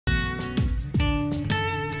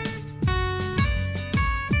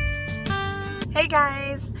Hey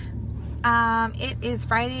guys, it is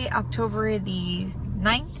Friday, October the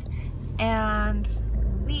 9th, and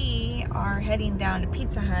we are heading down to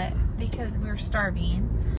Pizza Hut because we're starving.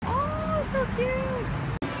 Oh, so cute!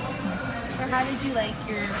 So how did you like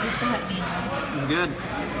your Pizza Hut meal? It was good.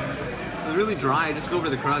 It was really dry. Just go over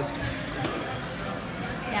the crust.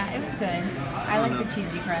 Yeah, it was good. I like the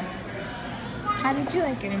cheesy crust. How did you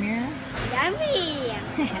like it, Amira?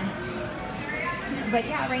 Yummy! But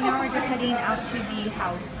yeah, right now we're just heading out to the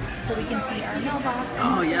house so we can see our mailbox.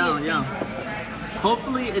 Oh yeah.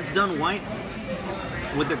 Hopefully it's done white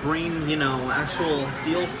with the green, actual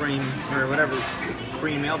steel frame or whatever,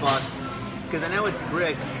 green mailbox. Because I know it's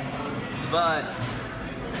brick, but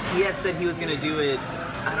he had said he was gonna do it,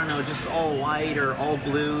 I don't know, just all white or all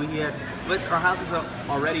blue. But our house is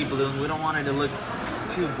already blue and we don't want it to look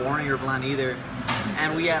too boring or bland either.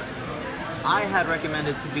 And I had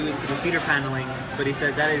recommended to do it through cedar paneling, but he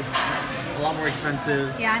said that is a lot more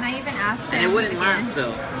expensive. Yeah, and I even asked him. And it wouldn't last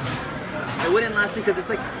though. It wouldn't last because it's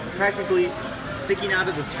like practically sticking out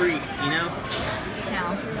of the street, No.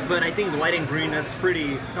 But I think white and green, that's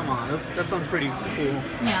pretty, come on, that sounds pretty cool.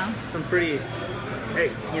 Yeah. Sounds pretty,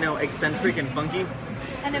 eccentric and funky.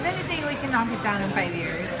 And if anything, we can knock it down in 5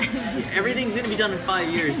 years. Everything's gonna be done in 5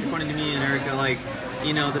 years, according to me and Erica. Like,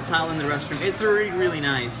 the tile in the restroom, it's already really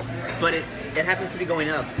nice, but it happens to be going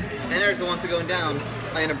up. And Erica wants to go down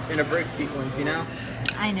in a brick sequence,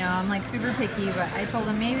 I know, I'm like super picky, but I told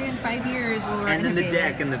him maybe in 5 years we'll renovate. And then the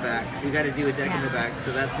deck in the back. We got to do a deck in the back,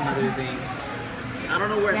 so that's another thing. I don't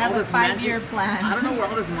know where all this five-year plan. I don't know where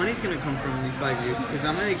all this money's gonna come from in these 5 years, because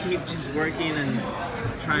I'm gonna keep just working and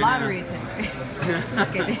trying lottery ticket.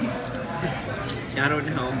 Just kidding. I don't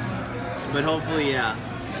know, but hopefully, yeah.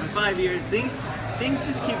 In 5 years, things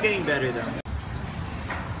just keep getting better though.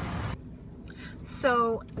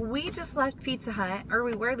 So we just left Pizza Hut, or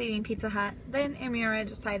we were leaving Pizza Hut. Then Amira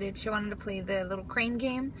decided she wanted to play the little crane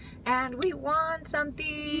game, and we won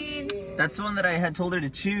something. That's the one that I had told her to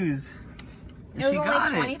choose. It was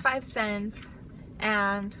only 25 cents,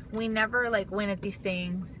 and we never win at these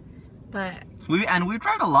things, but we've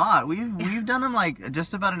tried a lot. We've done them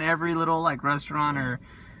just about in every little restaurant or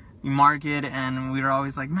market, and we were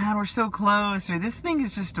always like, man, we're so close, or this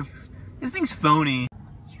thing's phony.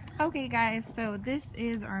 Okay guys, so this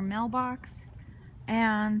is our mailbox,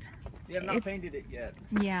 and we have not painted it yet.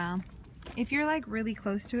 Yeah, if you're really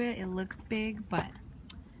close to it, it looks big, but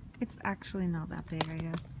it's actually not that big, I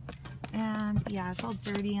guess. And yeah, it's all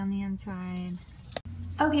dirty on the inside.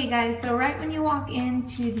 Okay guys, so right when you walk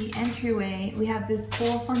into the entryway, we have this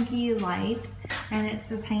cool funky light, and it's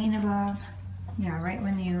just hanging above, right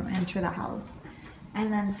when you enter the house.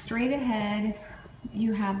 And then straight ahead,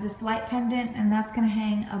 you have this light pendant, and that's gonna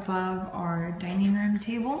hang above our dining room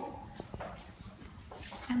table.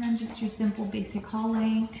 And then just your simple basic hall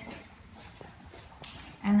light.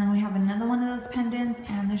 And then we have another one of those pendants,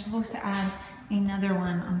 and they're supposed to add another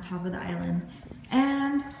one on top of the island.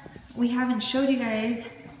 And we haven't showed you guys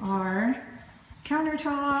our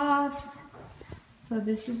countertops. So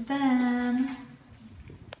this is them.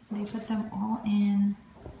 They put them all in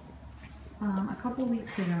a couple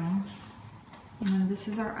weeks ago. And this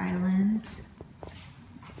is our island.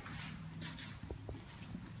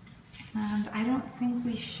 And I don't think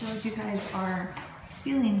we showed you guys our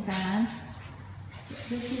ceiling fan.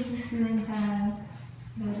 This is the ceiling fan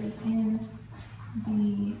that is in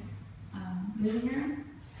the living room.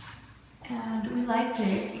 And we liked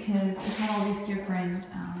it because it had all these different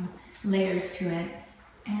layers to it.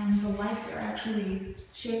 And the lights are actually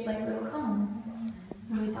shaped like little cones.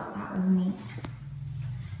 So we thought that was neat.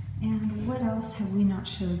 And what else have we not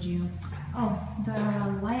showed you? Oh, the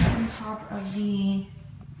light on top of the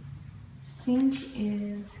sink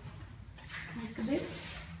is like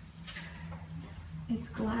this. It's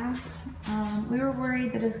glass. We were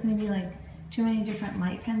worried that it's going to be too many different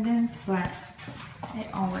light pendants, but it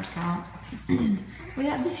all worked out. We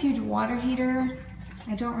have this huge water heater.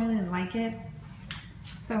 I don't really like it,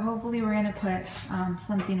 so hopefully we're going to put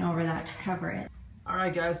something over that to cover it.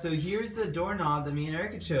 Alright guys, so here's the doorknob that me and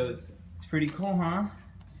Erica chose. It's pretty cool, huh?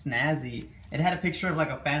 Snazzy. It had a picture of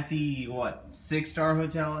a fancy, 6-star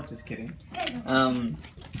hotel? Just kidding.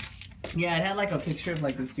 Yeah, it had a picture of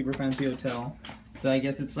this super fancy hotel. So I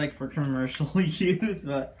guess it's for commercial use,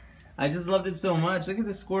 but I just loved it so much. Look at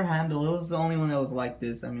the square handle. It was the only one that was like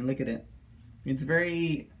this. I mean, look at it.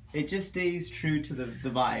 It just stays true to the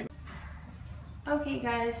vibe. Okay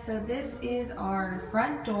guys, so this is our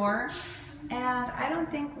front door. And I don't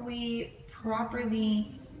think we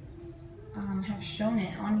properly have shown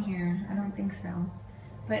it on here. I don't think so.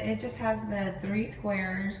 But it just has the 3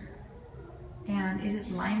 squares and it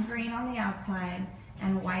is lime green on the outside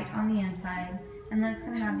and white on the inside. And then it's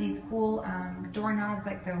going to have these cool doorknobs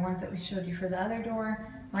like the ones that we showed you for the other door.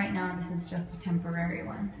 Right now this is just a temporary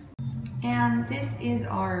one. And this is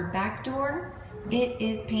our back door. It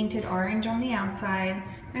is painted orange on the outside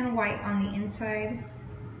and white on the inside.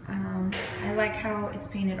 I like how it's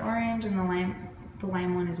painted orange and the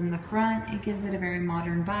lime one is in the front. It gives it a very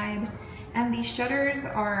modern vibe. And these shutters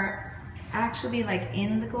are actually like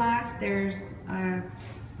in the glass. There's a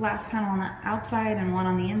glass panel on the outside and one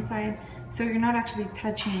on the inside. So you're not actually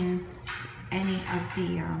touching any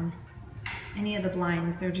of the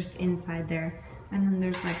blinds. They're just inside there. And then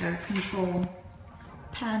there's like a control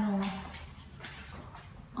panel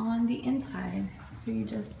on the inside. So you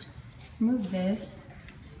just move this.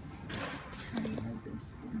 How do you move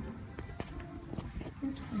this?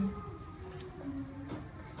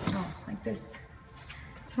 Oh, like this.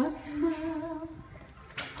 Ta-da!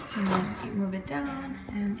 And then you move it down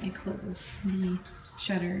and it closes the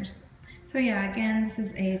shutters. So yeah, again, this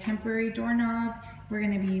is a temporary doorknob. We're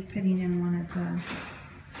going to be putting in one of the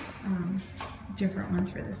different ones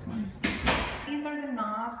for this one. These are the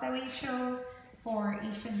knobs that we chose for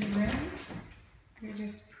each of the rooms. They're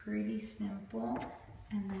just pretty simple.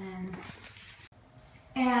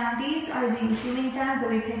 And these are the ceiling fans that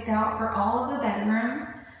we picked out for all of the bedrooms.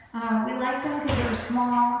 We liked them because they were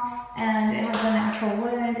small and it has a natural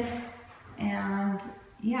wood, and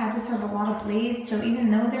yeah, it just has a lot of blades, so even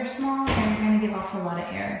though they're small, they're going to give off a lot of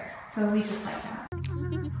air, so we just like that.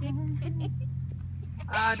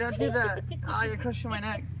 Don't do that. You're crushing my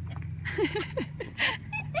neck.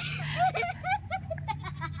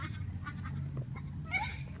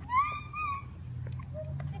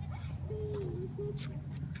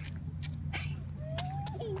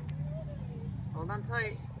 Hold on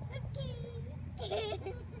tight.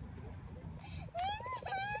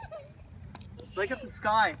 Look at the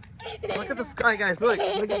sky. Look at the sky, guys. Look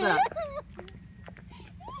at that.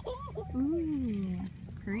 Ooh,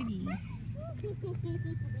 pretty.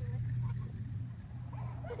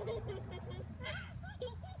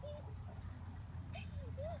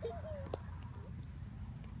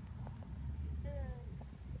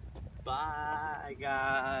 Bye,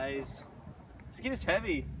 guys. This kid is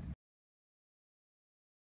heavy.